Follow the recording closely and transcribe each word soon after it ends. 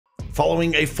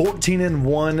Following a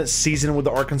 14-1 season with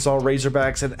the Arkansas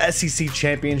Razorbacks, an SEC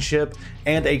championship,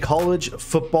 and a college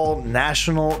football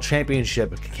national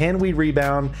championship, can we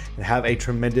rebound and have a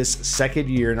tremendous second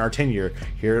year in our tenure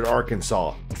here at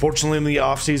Arkansas? Unfortunately, in the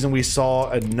offseason, we saw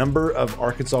a number of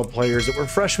Arkansas players that were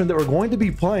freshmen that were going to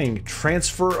be playing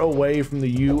transfer away from the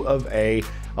U of A,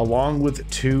 along with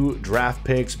 2 draft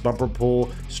picks. Bumper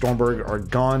Pool, Stormberg are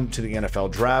gone to the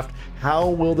NFL draft. How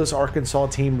will this Arkansas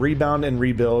team rebound and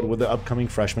rebuild with the upcoming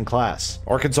freshman class?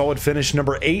 Arkansas would finish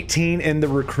number 18 in the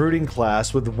recruiting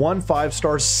class with 1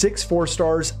 5-star, 6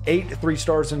 4-stars, 8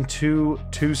 3-stars, and 2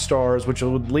 2-stars, which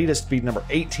would lead us to be number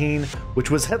 18,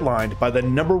 which was headlined by the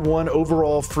number 1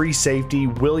 overall free safety,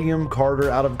 William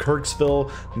Carter, out of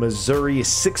Kirksville, Missouri,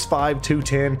 6'5",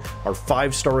 210, our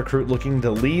 5-star recruit looking to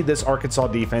lead this Arkansas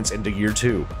defense into year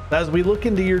 2. As we look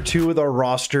into year 2 with our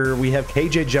roster, we have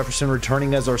KJ Jefferson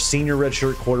returning as our senior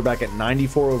redshirt quarterback at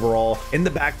 94 overall. In the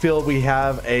backfield, we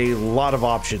have a lot of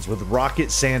options with Rocket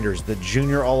Sanders, the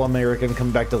junior All-American,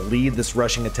 coming back to lead this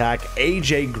rushing attack,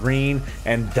 AJ Green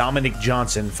and Dominic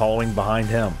Johnson following behind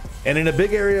him. And in a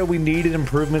big area we needed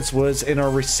improvements was in our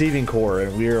receiving core,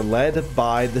 and we are led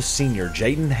by the senior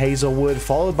Jaden Hazelwood,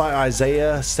 followed by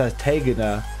Isaiah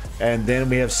Statagana, and then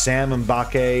we have Sam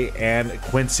Mbake and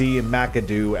Quincy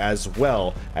McAdoo, as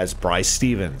well as Bryce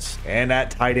Stevens. And at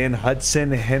tight end,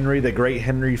 Hudson Henry, the great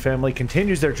Henry family,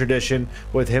 continues their tradition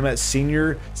with him at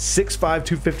senior 6'5",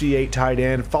 258 tight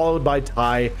end, followed by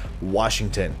Ty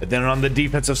Washington. But then on the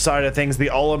defensive side of things,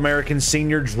 the All-American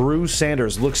senior Drew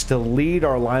Sanders looks to lead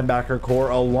our linebacker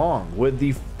core, along with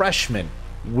the freshman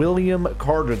William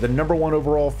Carter, the number 1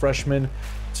 overall freshman.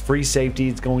 It's free safety.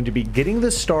 It's going to be getting the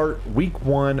start week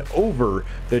 1 over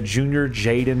the junior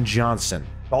Jaden Johnson.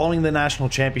 Following the national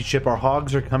championship, our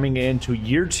Hogs are coming into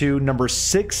year 2, number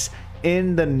 6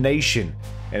 in the nation.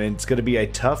 And it's going to be a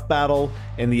tough battle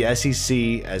in the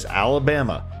SEC as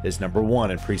Alabama is number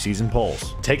 1 in preseason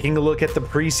polls. Taking a look at the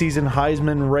preseason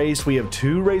Heisman race, we have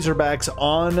 2 Razorbacks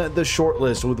on the short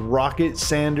list with Rocket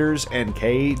Sanders and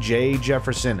KJ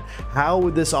Jefferson. How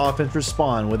would this offense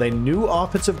respond with a new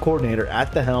offensive coordinator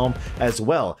at the helm, as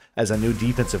well as a new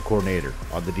defensive coordinator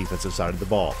on the defensive side of the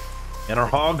ball? And our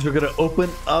Hogs are going to open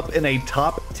up in a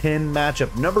top 10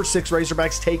 matchup. Number 6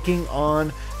 Razorbacks taking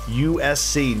on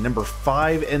USC, number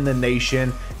 5 in the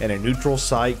nation, and a neutral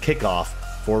site kickoff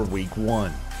for week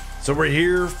 1. So we're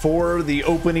here for the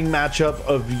opening matchup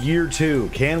of year 2.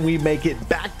 Can we make it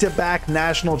back-to-back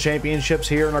national championships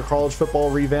here in our College Football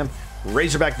Revamped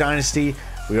Razorback Dynasty?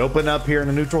 We open up here in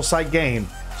a neutral site game.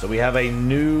 So we have a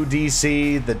new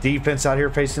DC, the defense out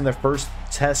here facing their first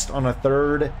test on a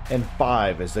 3rd and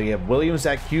 5, as they have Williams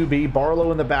at QB,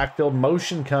 Barlow in the backfield,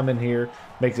 motion coming here,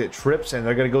 makes it trips, and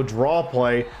they're going to go draw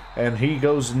play, and he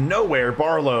goes nowhere,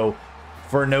 Barlow,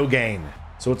 for no gain.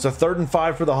 So it's a 3rd and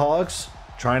 5 for the Hogs,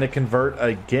 trying to convert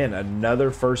again, another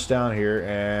first down here,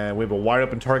 and we have a wide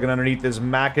open target underneath this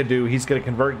McAdoo. He's going to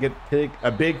convert, get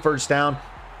a big first down,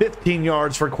 15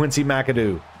 yards for Quincy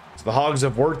McAdoo. So the Hogs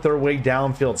have worked their way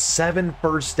downfield, 7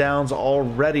 first downs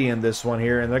already in this one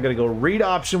here, and they're going to go read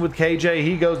option with KJ.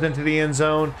 He goes into the end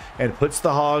zone and puts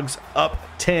the Hogs up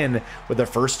 10 with their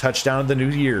first touchdown of the new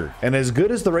year. And as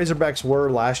good as the Razorbacks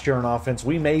were last year on offense,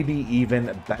 we may be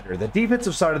even better. The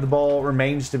defensive side of the ball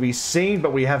remains to be seen,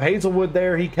 but we have Hazelwood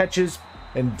there. He catches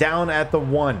and down at the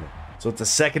 1. So it's a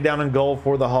 2nd down and goal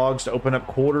for the Hogs to open up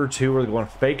quarter 2. We're going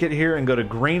to fake it here and go to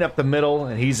Green up the middle,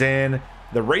 and he's in.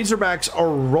 The Razorbacks are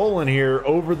rolling here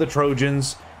over the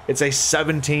Trojans. It's a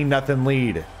 17-0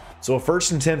 lead. So a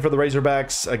 1st and 10 for the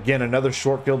Razorbacks. Again, another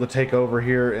short field to take over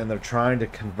here, and they're trying to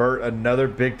convert another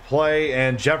big play,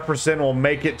 and Jefferson will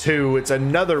make it 2. It's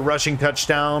another rushing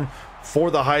touchdown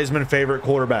for the Heisman favorite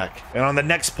quarterback. And on the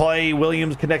next play,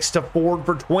 Williams connects to Ford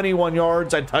for 21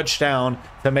 yards, a touchdown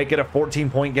to make it a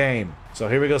 14-point game. So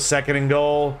here we go, 2nd and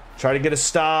goal. Try to get a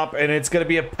stop, and it's going to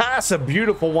be a pass, a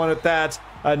beautiful one at that.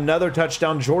 Another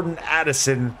touchdown, Jordan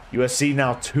Addison. USC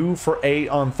now 2 for 8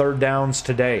 on 3rd downs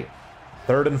today.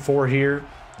 3rd and 4 here,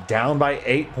 down by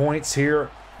 8 points here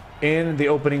in the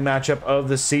opening matchup of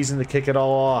the season to kick it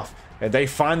all off. And they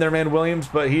find their man Williams,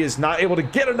 but he is not able to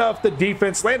get enough. The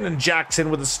defense, Landon Jackson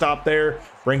with a stop there,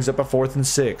 brings up a 4th and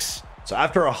 6. So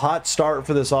after a hot start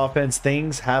for this offense,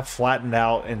 things have flattened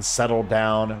out and settled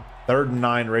down. 3rd and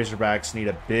 9, Razorbacks need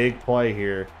a big play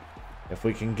here if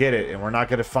we can get it. And we're not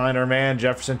going to find our man.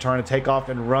 Jefferson trying to take off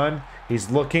and run. He's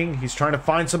looking. He's trying to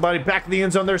find somebody back in the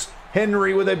end zone. There's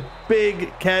Henry with a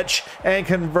big catch and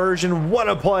conversion. What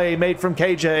a play made from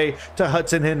KJ to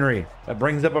Hudson Henry. That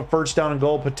brings up a 1st down and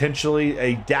goal, potentially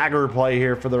a dagger play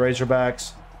here for the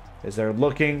Razorbacks as they're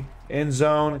looking. End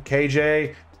zone,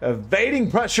 KJ evading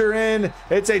pressure in.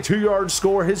 It's a 2-yard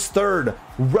score, his third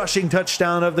rushing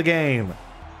touchdown of the game.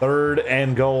 3rd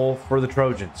and goal for the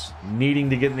Trojans,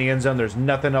 needing to get in the end zone. There's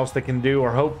nothing else they can do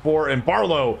or hope for, and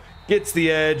Barlow gets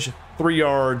the edge, 3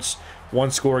 yards,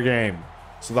 1-score game.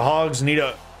 So the Hogs need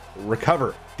to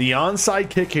recover the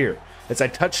onside kick here. It's a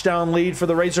touchdown lead for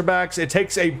the Razorbacks. It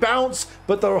takes a bounce,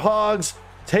 but the Hogs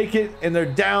take it, and they're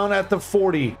down at the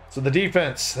 40. So the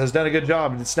defense has done a good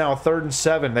job. It's now 3rd and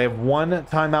 7. They have 1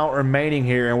 timeout remaining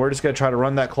here, and we're just going to try to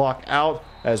run that clock out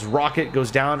as Rocket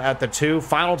goes down at the 2.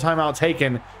 Final timeout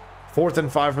taken. 4th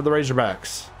and 5 for the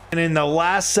Razorbacks. And in the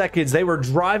last seconds, they were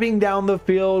driving down the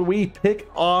field. We pick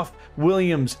off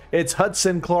Williams. It's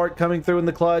Hudson Clark coming through in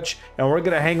the clutch, and we're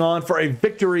going to hang on for a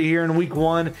victory here in week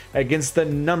 1 against the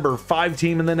number 5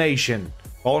 team in the nation.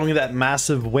 Following that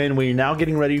massive win, we're now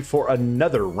getting ready for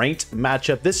another ranked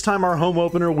matchup. This time our home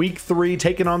opener, week 3,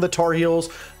 taking on the Tar Heels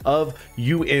of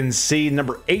UNC,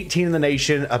 number 18 in the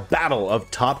nation, a battle of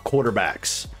top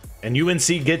quarterbacks. And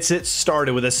UNC gets it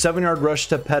started with a 7-yard rush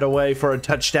to Petaway for a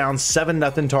touchdown,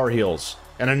 7-0 Tar Heels.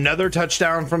 And another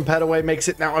touchdown from Petaway makes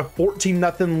it now a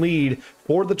 14-0 lead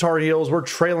for the Tar Heels. We're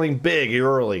trailing big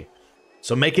early.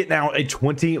 So make it now a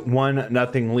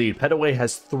 21-0 lead. Petaway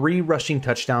has 3 rushing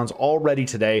touchdowns already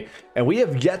today, and we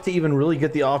have yet to even really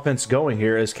get the offense going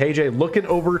here as KJ looking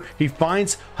over. He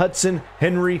finds Hudson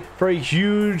Henry for a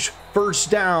huge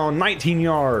first down, 19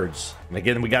 yards. And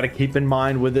again, we got to keep in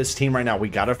mind with this team right now, we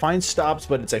got to find stops,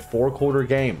 but it's a 4-quarter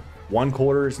game. 1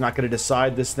 quarter is not going to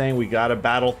decide this thing. We got to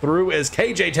battle through as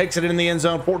KJ takes it in the end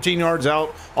zone, 14 yards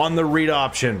out on the read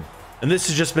option. And this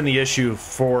has just been the issue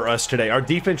for us today. Our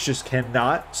defense just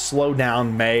cannot slow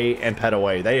down May and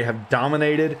Petaway. They have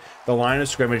dominated the line of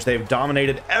scrimmage. They've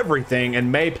dominated everything.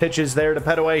 And May pitches there to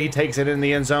Petaway. He takes it in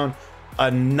the end zone.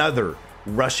 Another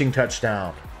rushing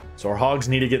touchdown. So our Hogs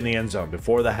need to get in the end zone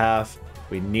before the half.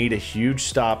 We need a huge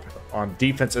stop on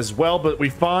defense as well. But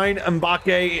we find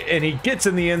Mbake, and he gets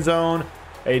in the end zone.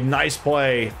 A nice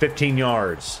play, 15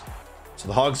 yards. So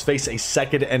the Hogs face a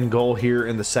 2nd and goal here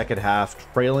in the second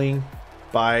half, trailing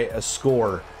by a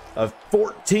score of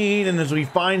 14. And as we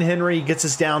find Henry, he gets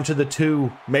us down to the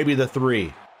 2, maybe the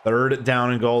 3. 3rd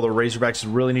down and goal. The Razorbacks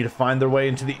really need to find their way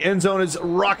into the end zone as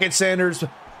Rocket Sanders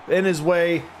in his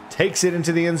way takes it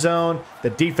into the end zone. The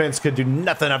defense could do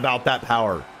nothing about that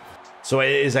power. So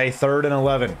it is a 3rd and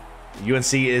 11.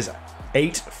 UNC is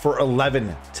 8 for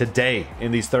 11 today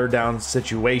in these 3rd down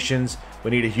situations. We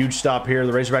need a huge stop here.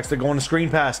 The Razorbacks, they're going to screen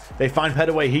pass. They find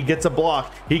Petaway. He gets a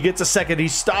block. He gets a second. He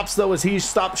stops, though, as he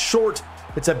stops short.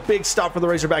 It's a big stop for the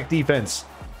Razorback defense.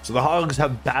 So the Hogs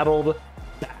have battled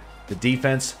back. The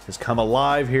defense has come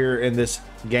alive here in this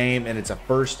game, and it's a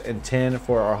 1st and 10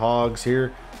 for our Hogs.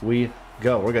 Here we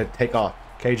go. We're going to take off.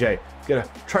 KJ going to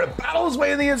try to battle his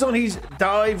way in the end zone. He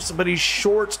dives, but he's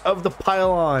short of the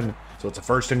pylon. So it's a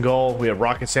 1st and goal. We have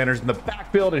Rocket Sanders in the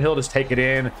backfield, and he'll just take it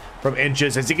in from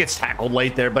inches as he gets tackled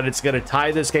late there, but it's going to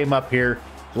tie this game up here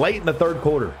late in the 3rd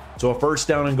quarter. So a 1st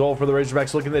down and goal for the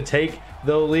Razorbacks, looking to take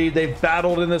the lead. They've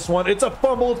battled in this one. It's a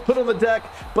fumble. It's put on the deck,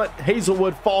 but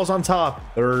Hazelwood falls on top.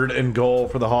 3rd and goal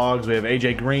for the Hogs. We have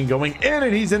AJ Green going in,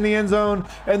 and he's in the end zone,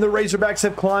 and the Razorbacks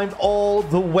have climbed all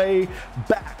the way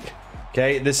back.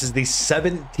 Okay, this is the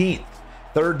 17th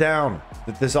 3rd down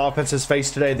that this offense has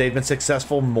faced today. They've been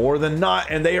successful more than not,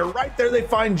 and they are right there. They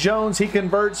find Jones. He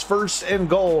converts 1st and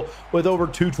goal with over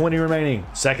 2:20 remaining.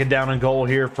 2nd down and goal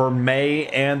here for May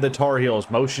and the Tar Heels.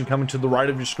 Motion coming to the right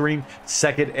of your screen.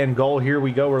 2nd and goal. Here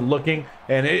we go. We're looking,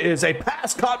 and it is a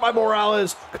pass caught by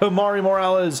Morales. Kamari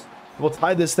Morales will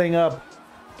tie this thing up.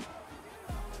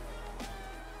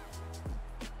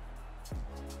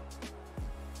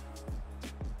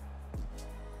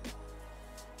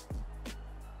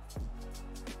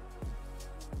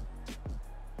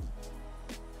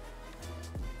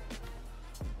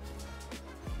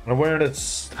 And we're in a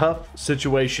tough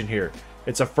situation here.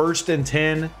 It's a 1st and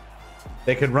 10.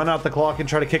 They could run out the clock and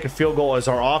try to kick a field goal as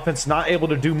our offense not able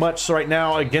to do much right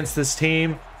now against this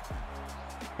team.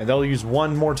 And they'll use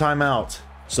 1 more timeout.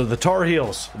 So the Tar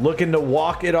Heels looking to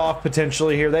walk it off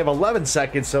potentially here. They have 11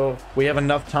 seconds, so we have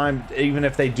enough time even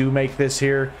if they do make this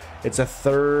here. It's a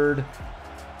 3rd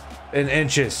and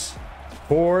inches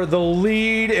for the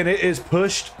lead, and it is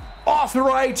pushed off the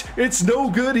right. It's no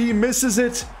good. He misses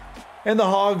it. And the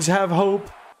Hogs have hope.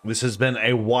 This has been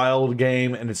a wild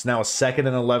game, and it's now a 2nd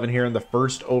and 11 here in the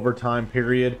 1st overtime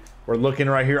period. We're looking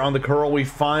right here on the curl. We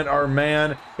find our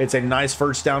man. It's a nice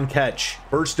 1st down catch.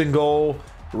 1st and goal.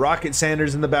 Rocket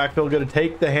Sanders in the backfield going to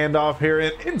take the handoff here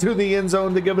and into the end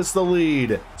zone to give us the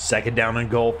lead. 2nd down and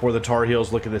goal for the Tar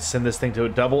Heels, looking to send this thing to a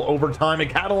double overtime, and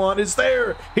Catalan is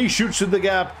there. He shoots through the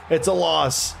gap. It's a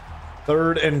loss.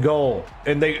 Third and goal.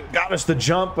 And they got us the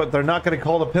jump, but they're not going to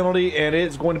call the penalty, and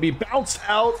it's going to be bounced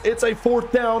out. It's a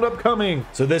 4th down upcoming.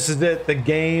 So this is it. The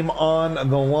game on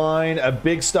the line. A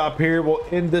big stop here will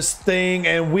end this thing,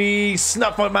 and we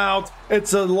snuff them out.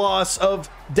 It's a loss of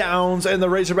downs, and the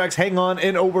Razorbacks hang on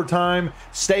in overtime,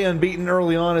 stay unbeaten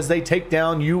early on as they take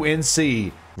down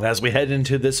UNC. As we head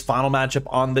into this final matchup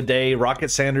on the day,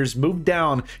 Rocket Sanders moved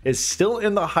down, is still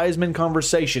in the Heisman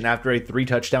conversation after a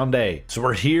 3-touchdown day. So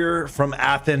we're here from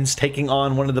Athens taking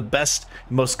on one of the best,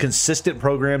 most consistent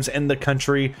programs in the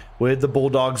country with the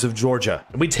Bulldogs of Georgia.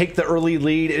 And we take the early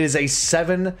lead. It is a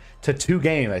 7-2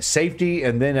 game, a safety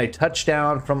and then a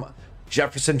touchdown from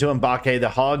Jefferson to Mbake. The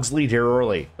Hogs lead here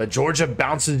early, but Georgia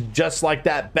bounces just like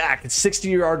that back. It's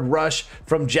 60-yard rush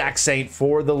from Jack Saint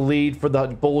for the lead for the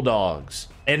Bulldogs.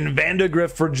 And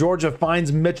Vandegrift for Georgia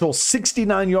finds Mitchell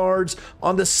 69 yards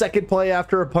on the second play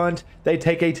after a punt. They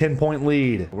take a 10-point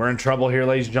lead. We're in trouble here,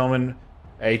 ladies and gentlemen.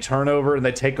 A turnover, and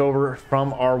they take over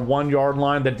from our 1-yard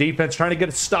line. The defense trying to get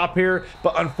a stop here,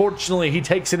 but unfortunately he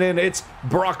takes it in. It's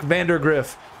Brock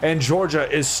Vandegrift, and Georgia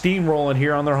is steamrolling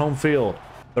here on their home field.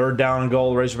 3rd down and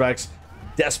goal. The Razorbacks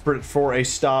desperate for a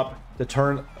stop to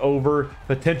turn over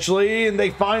potentially, and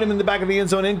they find him in the back of the end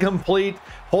zone, incomplete,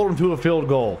 hold him to a field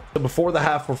goal. So before the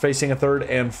half, we're facing a 3rd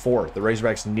and 4. The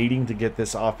Razorbacks needing to get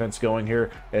this offense going here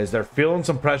as they're feeling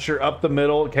some pressure up the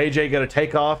middle. KJ got to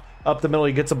take off up the middle.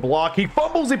 He gets a block, he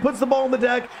fumbles, he puts the ball on the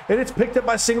deck, and it's picked up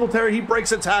by Singletary. He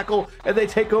breaks a tackle, and they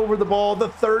take over the ball. The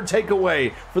 3rd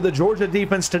takeaway for the Georgia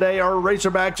defense today. Our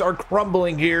Razorbacks are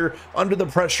crumbling here under the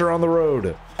pressure on the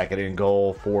road. Back it in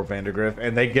goal for Vandegrift,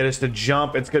 and they get us to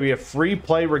jump. It's going to be a free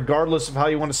play regardless of how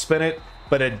you want to spin it,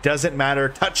 but it doesn't matter.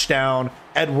 Touchdown,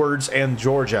 Edwards and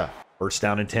Georgia. 1st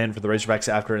down and 10 for the Razorbacks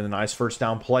after the nice 1st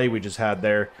down play we just had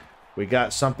there. We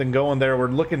got something going there. We're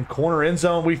looking corner end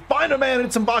zone. We find a man.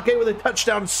 It's Mbake with a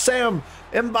touchdown. Sam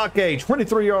Mbake,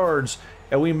 23 yards.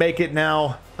 And we make it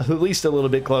now at least a little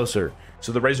bit closer.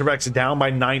 So the Razorbacks are down by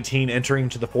 19 entering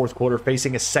to the 4th quarter,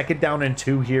 facing a 2nd down and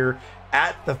 2 here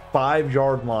at the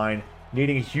 5-yard line.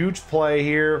 Needing a huge play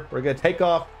here. We're going to take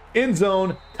off. End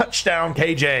zone, touchdown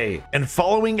KJ. And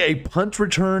following a punt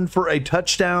return for a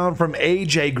touchdown from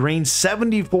AJ Green,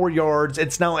 74 yards,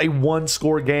 it's now a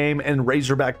 1-score game and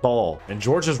Razorback ball. And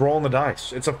Georgia's rolling the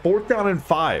dice. It's a 4th down and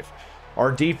 5.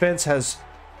 Our defense has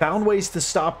found ways to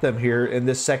stop them here in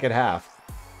this 2nd half.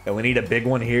 And we need a big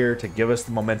one here to give us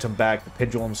the momentum back. The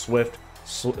pendulum swift.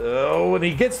 Oh, and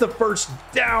he gets the 1st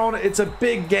down. It's a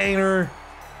big gainer.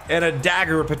 And a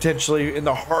dagger potentially in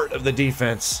the heart of the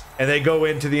defense. And they go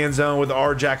into the end zone with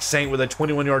R. Jack Saint with a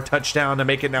 21-yard touchdown to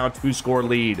make it now a 2-score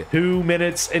lead. 2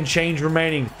 minutes and change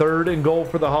remaining. 3rd and goal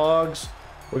for the Hogs.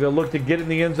 We're going to look to get in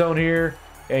the end zone here.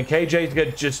 And KJ's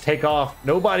going to just take off.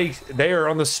 Nobody there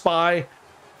on the spy.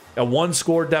 A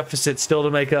 1-score deficit still to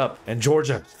make up. And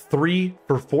Georgia 3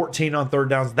 for 14 on 3rd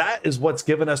downs. That is what's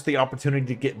given us the opportunity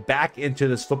to get back into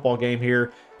this football game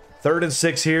here. 3rd and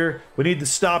 6 here. We need to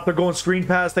stop. They're going screen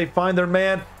pass. They find their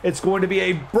man. It's going to be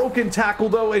a broken tackle,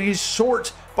 though, and he's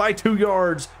short by 2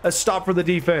 yards. A stop for the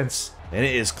defense. And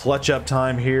it is clutch up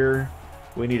time here.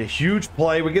 We need a huge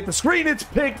play. We get the screen. It's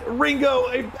picked. Ringo,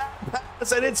 a bad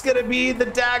pass, and it's going to be the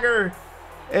dagger.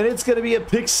 And it's going to be a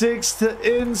pick 6 to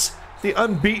ends the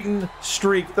unbeaten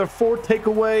streak. The 4th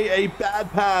takeaway, a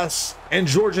bad pass, and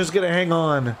Georgia's going to hang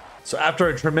on. So after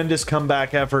a tremendous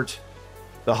comeback effort,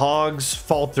 the Hogs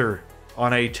falter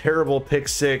on a terrible pick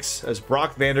 6 as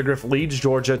Brock Vandegrift leads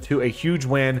Georgia to a huge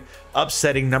win,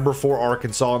 upsetting number 4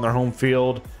 Arkansas on their home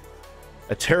field.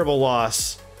 A terrible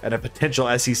loss and a potential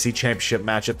SEC championship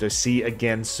matchup to see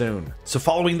again soon. So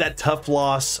following that tough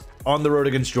loss on the road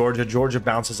against Georgia, Georgia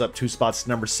bounces up 2 spots to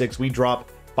number 6. We drop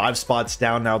 5 spots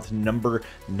down now to number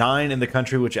 9 in the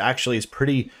country, which actually is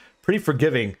pretty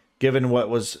forgiving given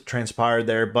what was transpired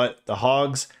there. But the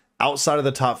Hogs outside of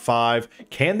the top 5.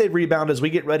 Can they rebound as we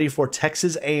get ready for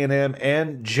Texas A&M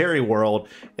and Jerry World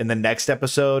in the next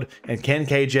episode? And can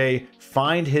KJ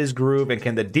find his groove, and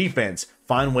can the defense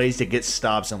find ways to get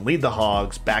stops and lead the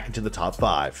Hogs back into the top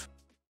 5?